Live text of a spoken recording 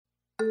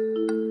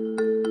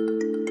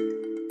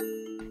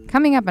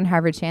Coming up on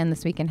Harvard Chan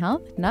This Week in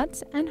Health,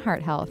 nuts and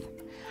heart health.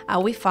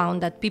 We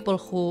found that people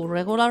who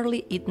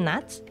regularly eat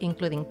nuts,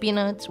 including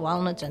peanuts,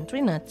 walnuts, and tree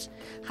nuts,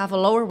 have a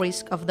lower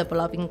risk of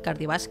developing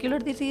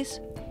cardiovascular disease.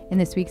 In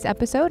this week's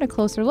episode, a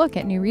closer look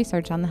at new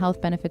research on the health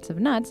benefits of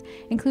nuts,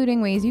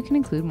 including ways you can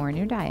include more in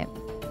your diet.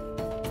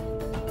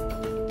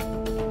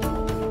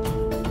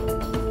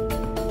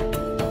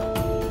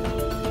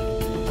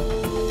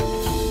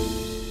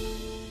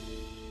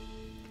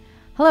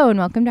 Hello and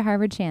welcome to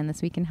Harvard Chan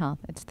This Week in Health.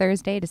 It's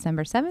Thursday,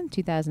 December 7th,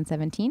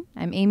 2017.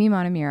 I'm Amy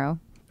Montemuro.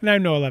 And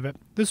I'm Noah Levitt.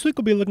 This week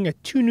we'll be looking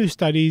at two new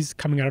studies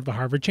coming out of the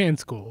Harvard Chan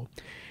School.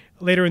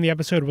 Later in the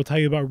episode, we'll tell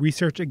you about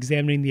research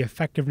examining the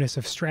effectiveness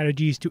of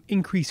strategies to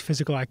increase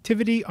physical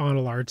activity on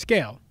a large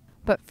scale.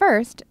 But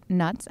first,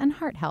 nuts and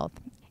heart health.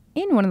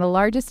 In one of the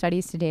largest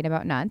studies to date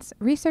about nuts,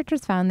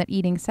 researchers found that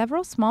eating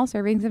several small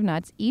servings of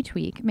nuts each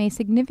week may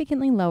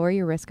significantly lower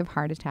your risk of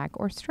heart attack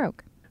or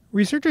stroke.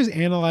 Researchers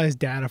analyzed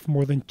data from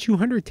more than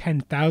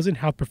 210,000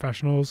 health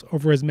professionals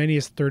over as many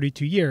as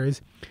 32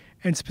 years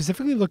and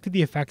specifically looked at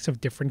the effects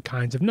of different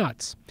kinds of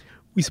nuts.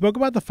 We spoke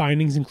about the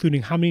findings,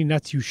 including how many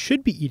nuts you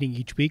should be eating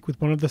each week, with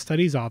one of the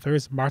study's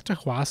authors, Marta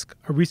Guasch,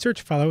 a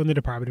research fellow in the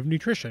Department of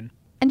Nutrition.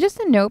 And just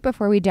a note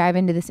before we dive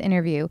into this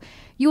interview,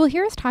 you will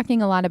hear us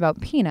talking a lot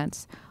about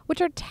peanuts,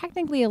 which are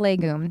technically a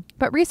legume,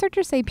 but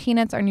researchers say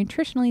peanuts are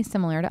nutritionally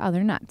similar to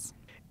other nuts.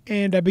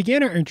 And I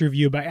began our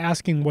interview by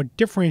asking what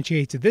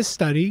differentiates this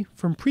study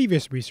from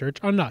previous research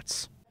on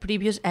nuts.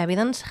 Previous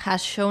evidence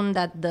has shown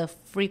that the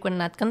frequent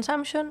nut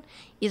consumption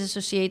is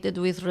associated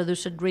with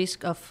reduced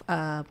risk of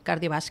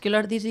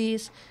cardiovascular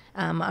disease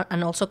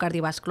and also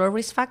cardiovascular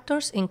risk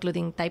factors,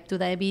 including type 2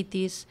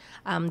 diabetes,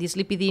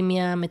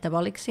 dyslipidemia,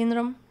 metabolic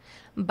syndrome.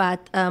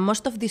 But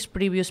most of these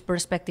previous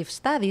prospective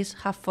studies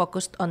have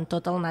focused on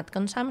total nut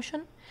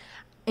consumption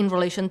in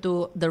relation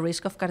to the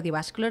risk of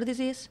cardiovascular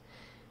disease.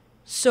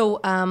 So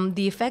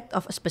the effect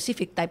of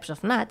specific types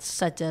of nuts,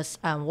 such as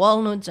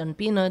walnuts and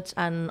peanuts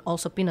and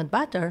also peanut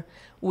butter,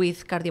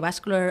 with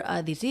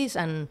cardiovascular disease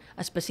and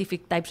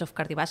specific types of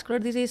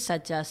cardiovascular disease,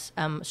 such as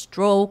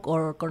stroke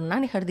or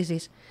coronary heart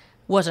disease,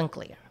 wasn't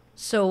clear.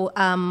 So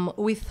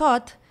we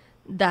thought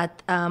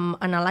that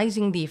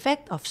analyzing the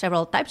effect of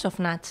several types of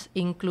nuts,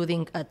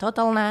 including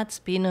total nuts,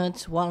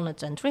 peanuts,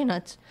 walnuts, and tree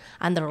nuts,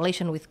 and the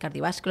relation with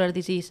cardiovascular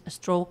disease,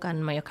 stroke,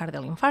 and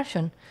myocardial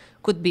infarction,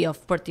 could be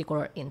of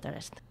particular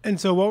interest. And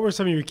so what were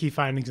some of your key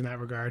findings in that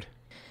regard?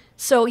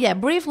 So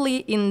briefly,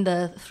 in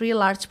the three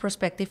large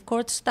prospective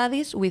cohort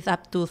studies with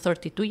up to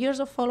 32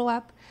 years of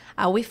follow-up,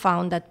 we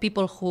found that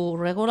people who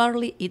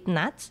regularly eat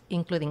nuts,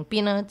 including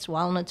peanuts,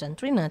 walnuts, and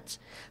tree nuts,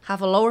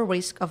 have a lower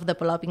risk of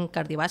developing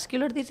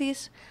cardiovascular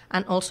disease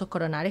and also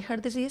coronary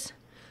heart disease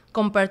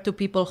compared to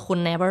people who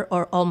never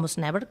or almost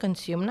never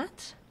consume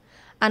nuts.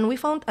 And we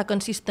found a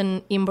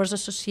consistent inverse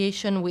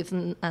association with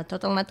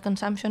total nut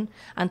consumption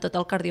and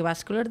total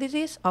cardiovascular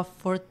disease of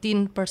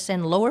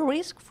 14% lower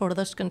risk for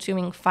those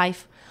consuming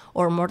 5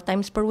 or more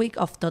times per week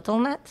of total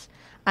nuts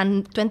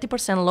and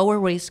 20% lower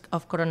risk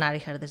of coronary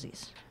heart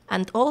disease.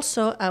 And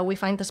also, we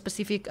find a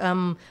specific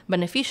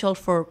beneficial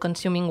for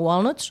consuming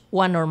walnuts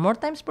 1 or more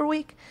times per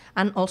week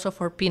and also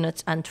for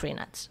peanuts and tree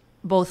nuts,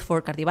 both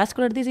for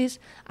cardiovascular disease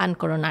and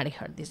coronary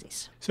heart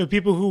disease. So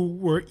people who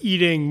were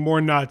eating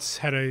more nuts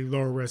had a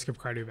lower risk of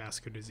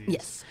cardiovascular disease.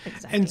 Yes,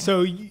 exactly. And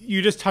so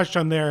you just touched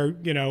on there,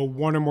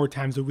 1 or more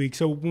times a week.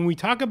 So when we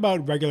talk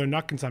about regular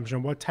nut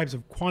consumption, what types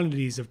of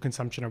quantities of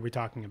consumption are we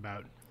talking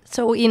about?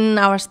 So in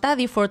our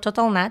study for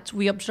total nuts,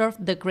 we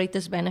observed the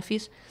greatest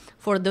benefits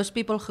for those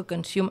people who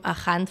consume a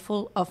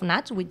handful of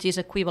nuts, which is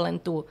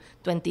equivalent to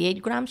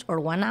 28 grams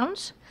or 1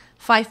 ounce,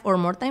 5 or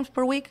more times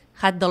per week,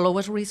 had the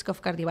lowest risk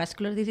of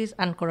cardiovascular disease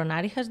and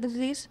coronary heart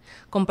disease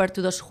compared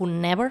to those who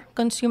never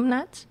consume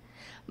nuts.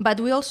 But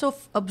we also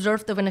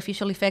observed the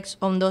beneficial effects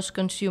on those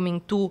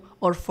consuming 2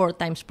 or 4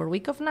 times per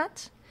week of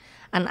nuts.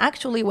 And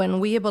actually, when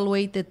we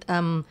evaluated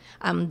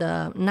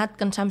the nut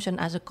consumption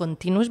as a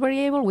continuous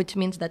variable, which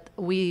means that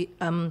we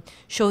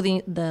show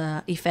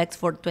the effect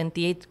for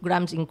 28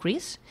 grams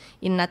increase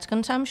in nuts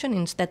consumption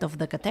instead of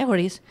the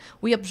categories,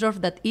 we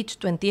observed that each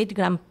 28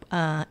 gram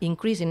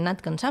increase in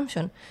nut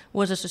consumption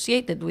was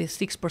associated with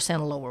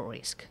 6% lower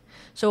risk.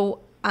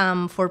 So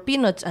for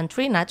peanuts and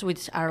tree nuts,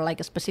 which are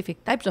like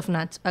specific types of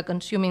nuts,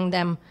 consuming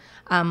them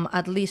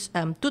at least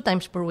 2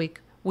 times per week,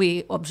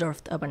 we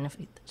observed a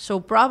benefit. So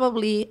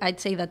probably I'd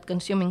say that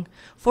consuming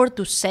 4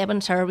 to 7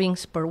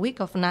 servings per week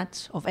of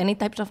nuts, of any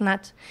types of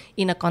nuts,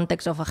 in a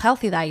context of a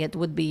healthy diet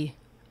would be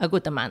a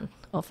good amount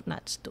of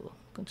nuts to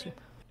consume.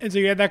 And so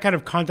you had that kind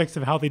of context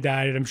of a healthy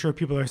diet. I'm sure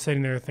people are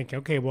sitting there thinking,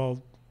 okay,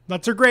 well,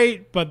 nuts are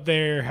great, but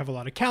they have a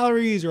lot of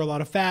calories or a lot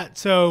of fat.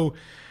 So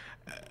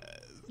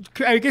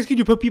I guess could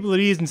you put people at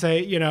ease and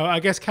say, I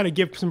guess kind of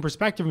give some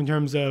perspective in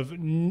terms of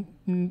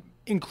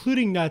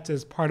including nuts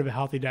as part of a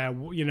healthy diet?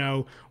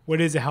 What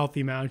is a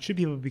healthy amount? Should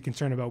people be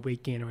concerned about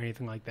weight gain or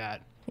anything like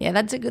that? Yeah,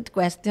 that's a good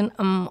question.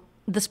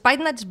 despite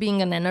nuts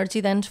being an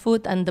energy-dense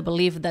food and the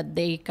belief that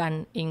they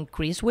can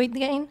increase weight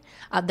gain,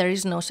 there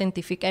is no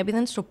scientific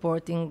evidence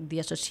supporting the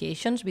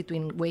associations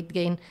between weight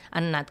gain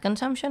and nut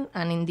consumption.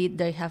 And indeed,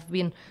 there have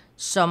been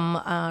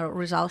some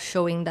results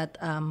showing that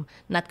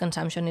nut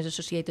consumption is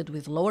associated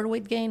with lower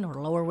weight gain or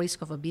lower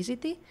risk of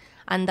obesity.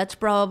 And that's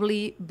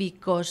probably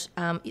because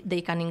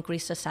they can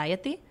increase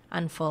satiety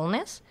and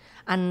fullness.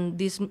 And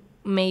this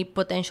may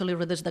potentially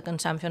reduce the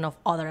consumption of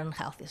other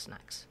unhealthy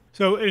snacks.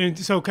 So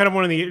kind of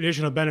one of the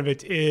additional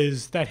benefits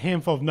is that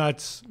handful of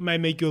nuts might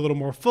make you a little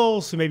more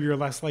full, so maybe you're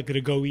less likely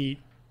to go eat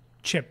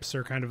chips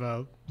or kind of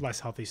a less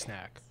healthy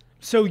snack.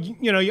 So,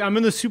 I'm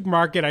in the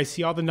supermarket, I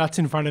see all the nuts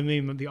in front of me,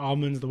 the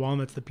almonds, the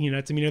walnuts, the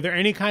peanuts. I mean, are there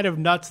any kind of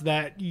nuts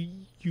that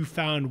you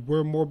found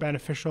were more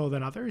beneficial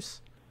than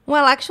others?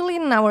 Well, actually,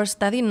 in our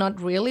study, not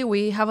really.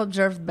 We have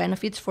observed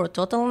benefits for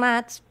total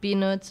nuts,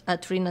 peanuts,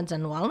 tree nuts,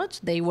 and walnuts.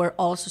 They were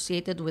all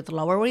associated with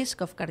lower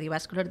risk of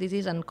cardiovascular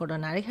disease and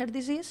coronary heart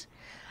disease.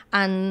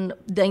 And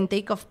the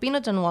intake of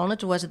peanuts and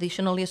walnuts was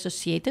additionally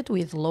associated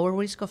with lower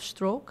risk of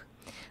stroke.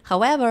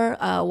 However,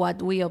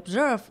 what we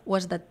observed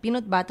was that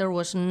peanut butter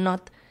was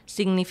not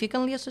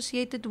significantly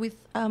associated with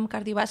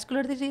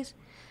cardiovascular disease.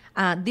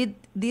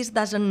 This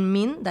doesn't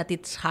mean that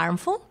it's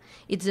harmful.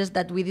 It's just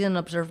that we didn't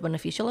observe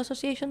beneficial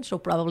associations, so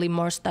probably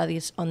more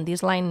studies on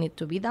this line need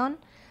to be done.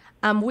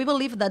 We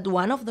believe that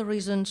one of the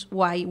reasons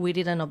why we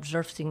didn't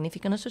observe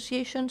significant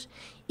associations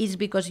is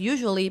because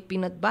usually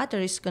peanut butter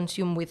is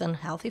consumed with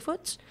unhealthy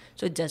foods,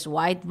 so just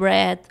white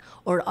bread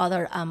or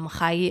other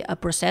high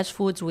processed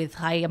foods with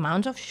high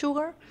amounts of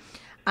sugar.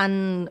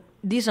 And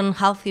this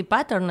unhealthy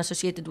pattern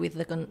associated with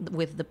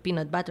the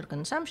peanut butter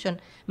consumption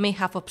may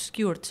have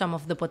obscured some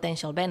of the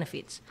potential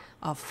benefits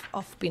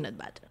of peanut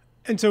butter.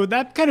 And so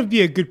that kind of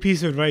be a good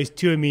piece of advice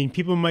too. I mean,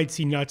 people might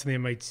see nuts and they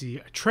might see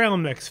a trail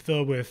mix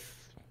filled with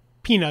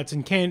peanuts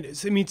and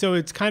candies. I mean, so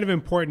it's kind of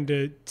important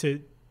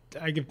to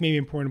I guess maybe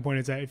important point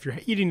is that if you're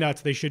eating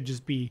nuts, they should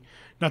just be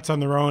nuts on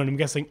their own. I'm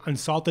guessing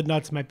unsalted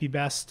nuts might be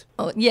best.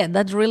 Oh, yeah,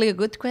 that's really a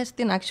good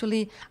question.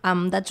 Actually,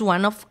 that's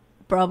one of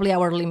probably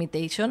our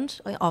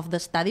limitations of the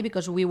study,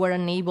 because we were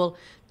unable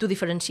to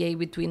differentiate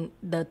between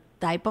the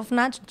type of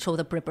nuts, so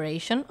the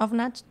preparation of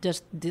nuts,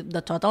 just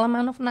the total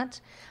amount of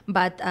nuts.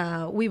 But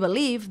we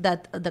believe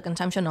that the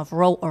consumption of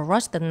raw or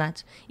roasted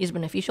nuts is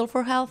beneficial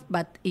for health,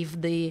 but if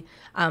the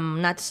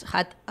nuts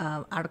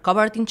are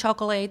covered in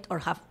chocolate or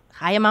have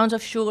high amounts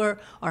of sugar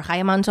or high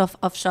amounts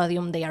of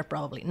sodium, they are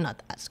probably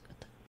not as good.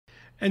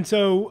 And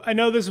so I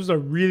know this was a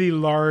really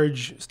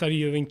large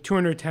study, I think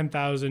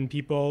 210,000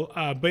 people,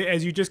 but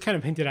as you just kind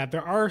of hinted at,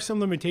 there are some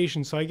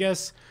limitations. So I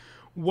guess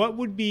what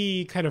would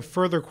be kind of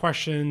further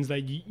questions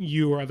that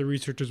you or other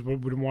researchers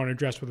would want to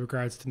address with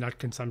regards to nut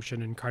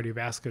consumption and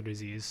cardiovascular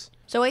disease?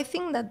 So I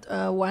think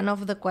that one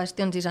of the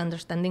questions is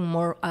understanding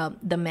more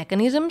the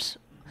mechanisms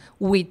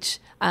which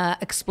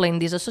explain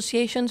these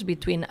associations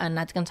between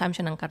nut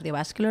consumption and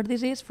cardiovascular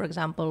disease, for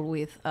example,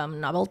 with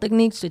novel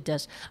techniques such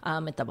as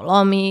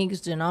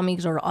metabolomics,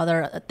 genomics, or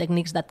other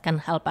techniques that can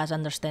help us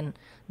understand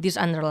these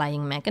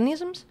underlying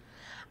mechanisms.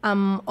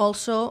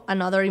 Also,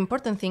 another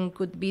important thing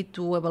could be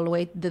to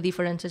evaluate the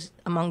differences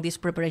among these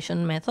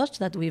preparation methods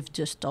that we've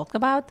just talked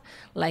about,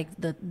 like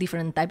the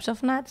different types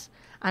of nuts,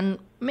 and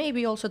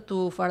maybe also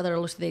to further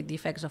elucidate the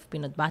effects of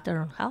peanut butter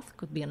on health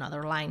could be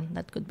another line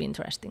that could be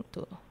interesting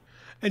too.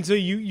 And so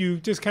you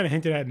just kind of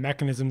hinted at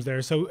mechanisms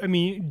there. So, I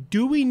mean,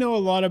 do we know a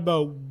lot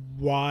about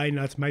why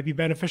nuts might be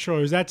beneficial,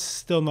 or is that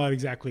still not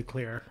exactly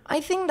clear?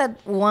 I think that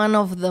one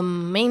of the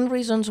main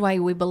reasons why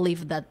we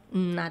believe that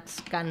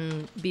nuts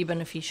can be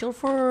beneficial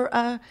for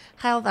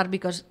health are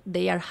because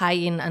they are high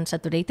in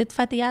unsaturated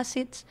fatty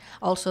acids,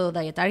 also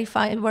dietary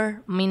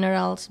fiber,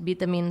 minerals,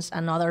 vitamins,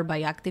 and other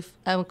bioactive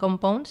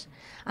compounds.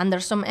 And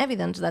there's some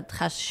evidence that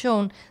has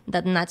shown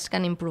that nuts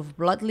can improve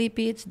blood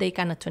lipids, they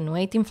can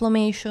attenuate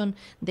inflammation,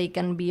 they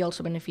can be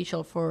also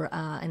beneficial for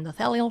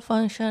endothelial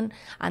function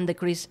and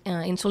decrease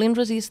insulin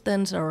resistance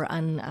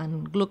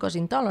and glucose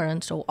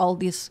intolerance. So all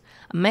these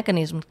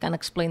mechanisms can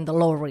explain the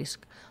low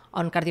risk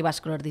on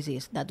cardiovascular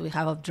disease that we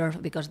have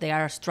observed because they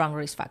are strong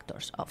risk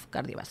factors of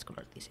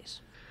cardiovascular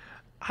disease.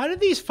 How do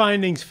these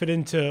findings fit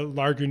into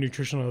larger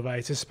nutritional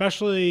advice,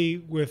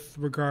 especially with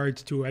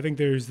regards to, I think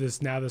there's this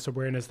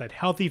awareness that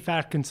healthy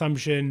fat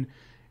consumption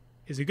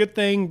is a good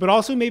thing, but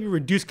also maybe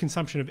reduced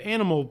consumption of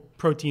animal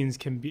proteins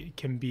can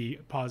be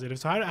positive.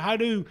 So how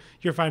do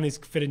your findings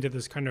fit into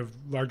this kind of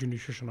larger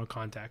nutritional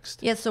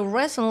context? Yes, so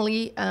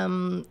recently,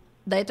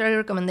 dietary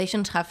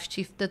recommendations have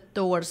shifted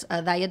towards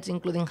diets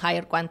including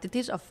higher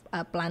quantities of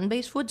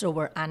plant-based foods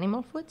over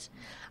animal foods,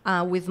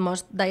 with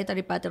most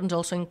dietary patterns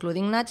also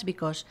including nuts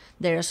because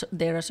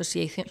their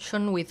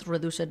association with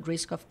reduced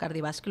risk of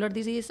cardiovascular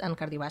disease and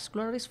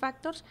cardiovascular risk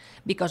factors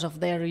because of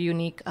their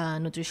unique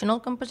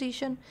nutritional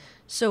composition.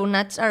 So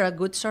nuts are a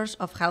good source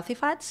of healthy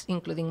fats,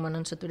 including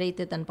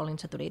monounsaturated and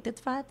polyunsaturated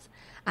fats,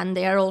 And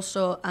they are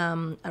also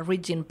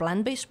rich in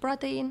plant-based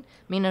protein,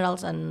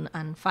 minerals,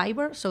 and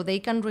fiber, so they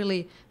can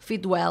really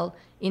fit well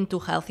into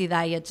healthy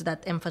diets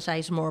that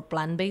emphasize more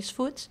plant-based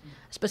foods,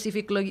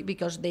 specifically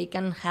because they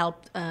can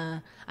help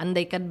and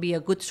they can be a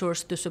good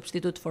source to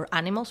substitute for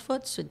animal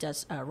foods, such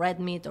as red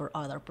meat or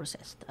other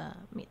processed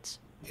meats.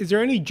 Is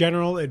there any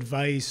general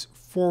advice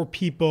for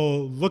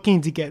people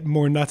looking to get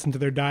more nuts into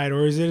their diet,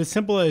 or is it as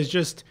simple as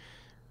just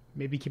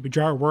maybe keep a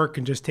jar at work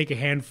and just take a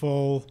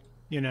handful,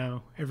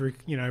 every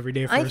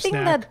day for a snack? I think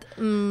that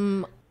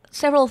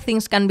several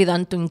things can be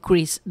done to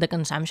increase the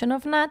consumption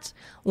of nuts.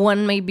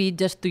 One may be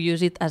just to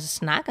use it as a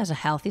snack, as a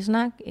healthy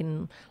snack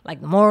in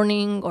like the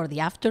morning or the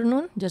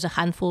afternoon. Just a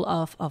handful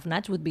of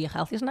nuts would be a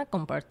healthy snack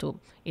compared to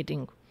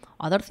eating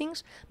other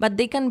things. But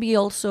they can be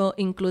also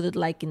included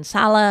like in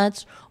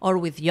salads or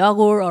with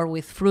yogurt or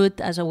with fruit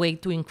as a way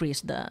to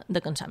increase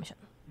the consumption.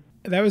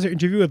 That was our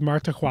interview with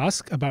Marta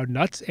Guasch about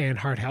nuts and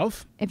heart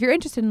health. If you're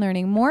interested in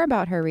learning more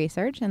about her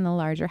research and the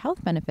larger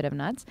health benefit of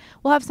nuts,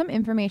 we'll have some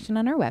information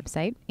on our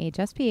website,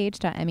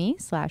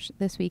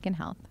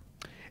 hsph.me/thisweekinhealth.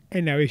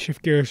 And now we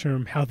shift gears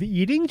from healthy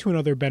eating to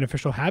another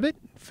beneficial habit,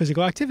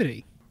 physical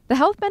activity. The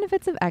health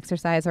benefits of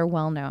exercise are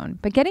well known,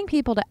 but getting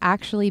people to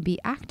actually be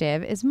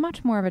active is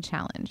much more of a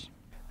challenge.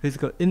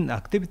 Physical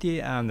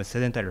inactivity and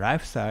sedentary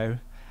lifestyle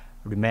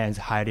remains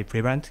highly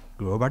prevalent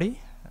globally.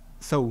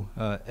 So,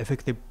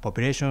 effective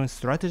population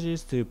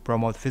strategies to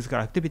promote physical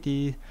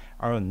activity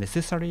are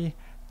necessary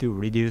to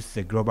reduce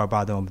the global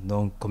burden of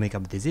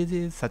non-communicable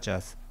diseases such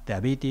as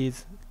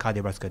diabetes,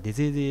 cardiovascular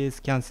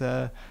diseases,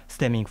 cancer,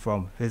 stemming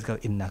from physical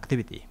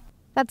inactivity.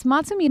 That's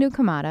Matsumiru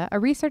Kamada, a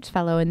research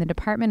fellow in the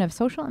Department of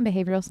Social and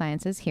Behavioral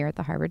Sciences here at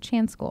the Harvard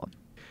Chan School.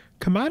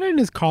 Kamada and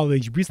his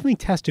colleagues recently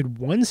tested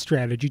one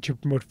strategy to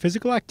promote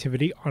physical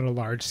activity on a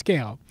large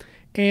scale,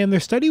 and their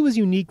study was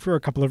unique for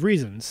a couple of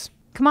reasons.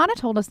 Kamada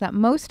told us that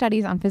most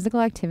studies on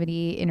physical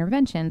activity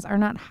interventions are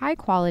not high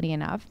quality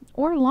enough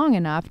or long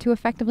enough to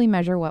effectively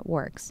measure what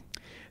works.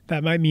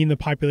 That might mean the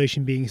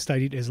population being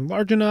studied isn't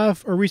large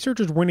enough, or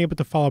researchers weren't able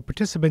to follow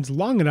participants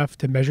long enough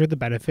to measure the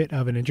benefit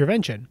of an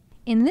intervention.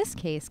 In this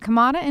case,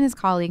 Kamada and his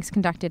colleagues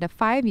conducted a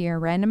 5-year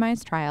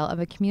randomized trial of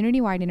a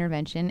community-wide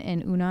intervention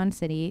in Unan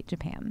City,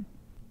 Japan.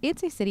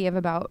 It's a city of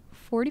about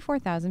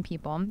 44,000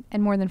 people,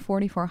 and more than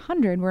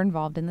 4,400 were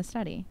involved in the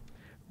study.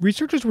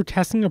 Researchers were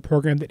testing a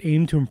program that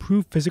aimed to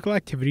improve physical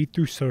activity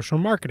through social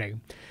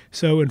marketing.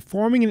 So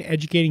informing and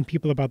educating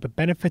people about the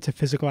benefits of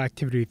physical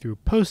activity through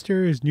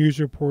posters, news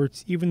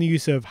reports, even the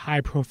use of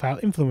high-profile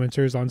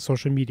influencers on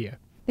social media.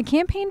 The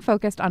campaign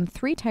focused on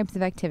 3 types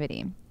of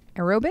activity: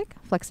 aerobic,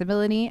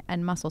 flexibility,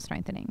 and muscle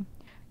strengthening.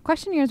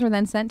 Questionnaires were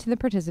then sent to the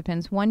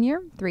participants 1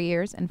 year, 3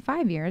 years, and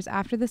 5 years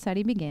after the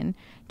study began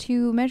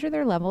to measure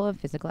their level of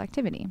physical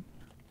activity.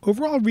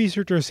 Overall,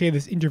 researchers say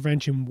this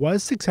intervention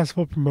was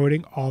successful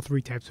promoting all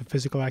 3 types of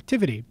physical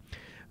activity,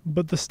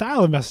 but the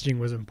style of messaging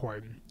was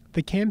important.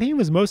 The campaign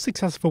was most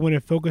successful when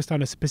it focused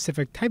on a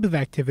specific type of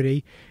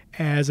activity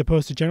as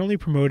opposed to generally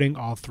promoting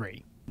all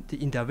 3. The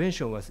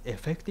intervention was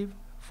effective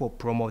for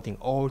promoting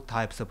all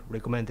types of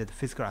recommended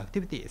physical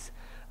activities,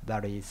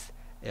 that is,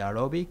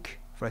 aerobic,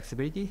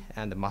 flexibility,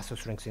 and muscle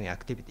strengthening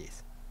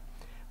activities.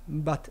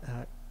 But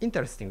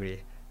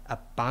interestingly, a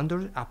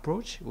bundled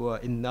approach, or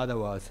in other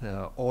words,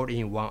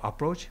 all-in-one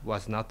approach,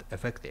 was not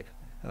effective.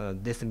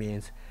 This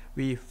means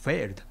we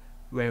failed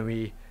when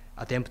we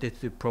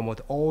attempted to promote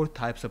all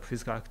types of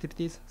physical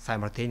activities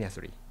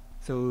simultaneously.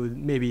 So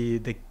maybe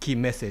the key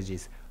message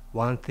is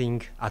one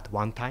thing at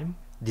one time.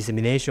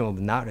 Dissemination of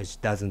knowledge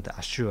doesn't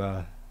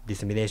assure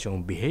dissemination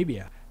of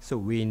behavior. So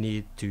we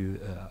need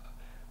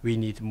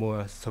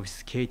more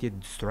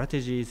sophisticated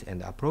strategies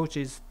and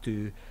approaches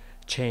to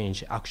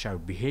change actual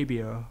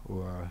behavior,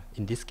 or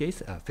in this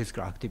case,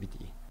 physical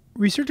activity.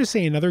 Researchers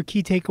say another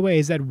key takeaway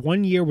is that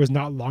 1 year was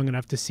not long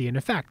enough to see an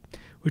effect,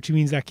 which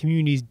means that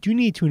communities do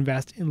need to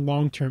invest in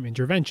long-term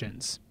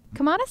interventions.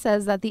 Kamada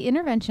says that the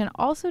intervention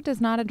also does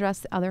not address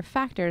the other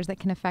factors that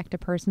can affect a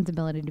person's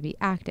ability to be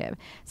active,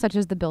 such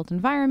as the built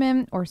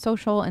environment or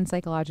social and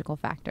psychological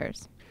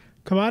factors.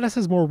 Kamada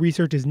says more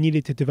research is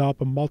needed to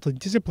develop a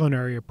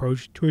multidisciplinary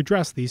approach to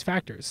address these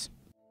factors.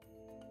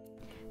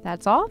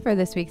 That's all for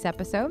this week's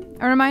episode.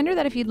 A reminder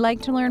that if you'd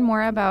like to learn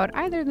more about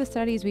either of the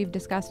studies we've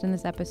discussed in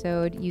this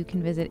episode, you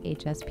can visit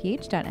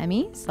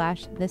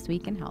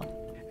hsph.me/thisweekinhealth.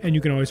 And you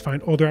can always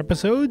find older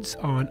episodes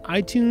on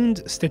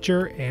iTunes,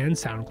 Stitcher, and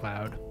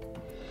SoundCloud.